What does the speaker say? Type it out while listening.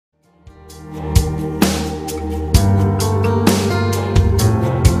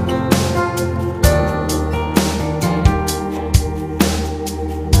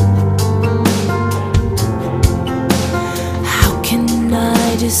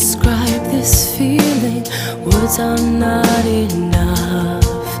describe this feeling, words are not enough.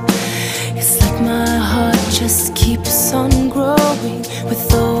 It's like my heart just keeps on growing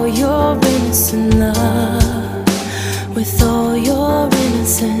with all your innocent love, with all your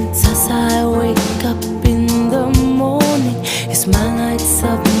innocence. As I wake up in the morning, it's my lights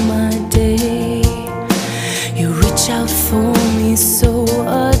up my day. You reach out for me so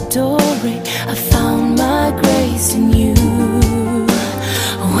adoring. I found my grace in you.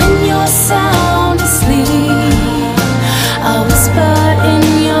 When you're sound asleep, I whisper in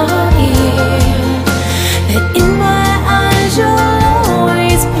your ear that in my eyes you'll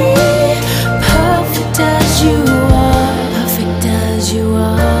always be perfect as you are, perfect as you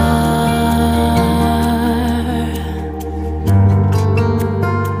are.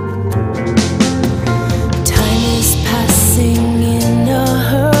 Time is passing in a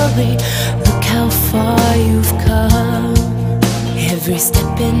hurry. Look how far you've come. Every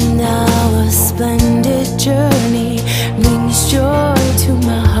step in our splendid journey brings joy to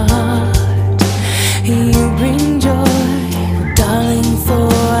my heart. You bring joy, darling, for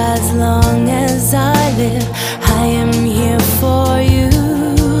as long as I live, I am here for you.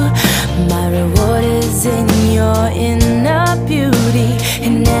 My reward is in your inner beauty,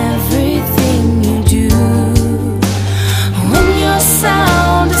 in everything you do. When you're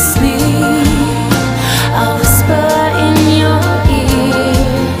sound asleep, I'll whisper in your ear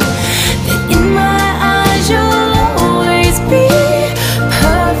that in my eyes you'll always be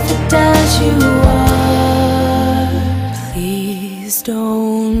perfect as you are. Please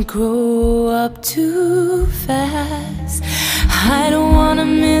don't grow up too fast. I don't wanna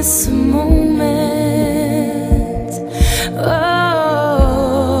miss a moment. Oh,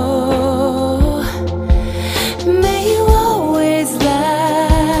 may you always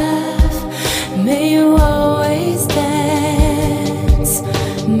laugh, may you always dance,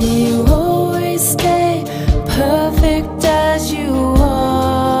 may you always stay perfect as you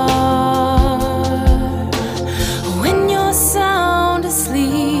are. When you're sound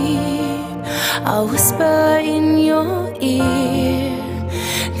asleep, I'll whisper in your ear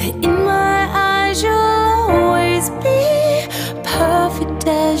that in my eyes you'll always be perfect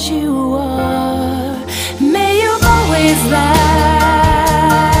as you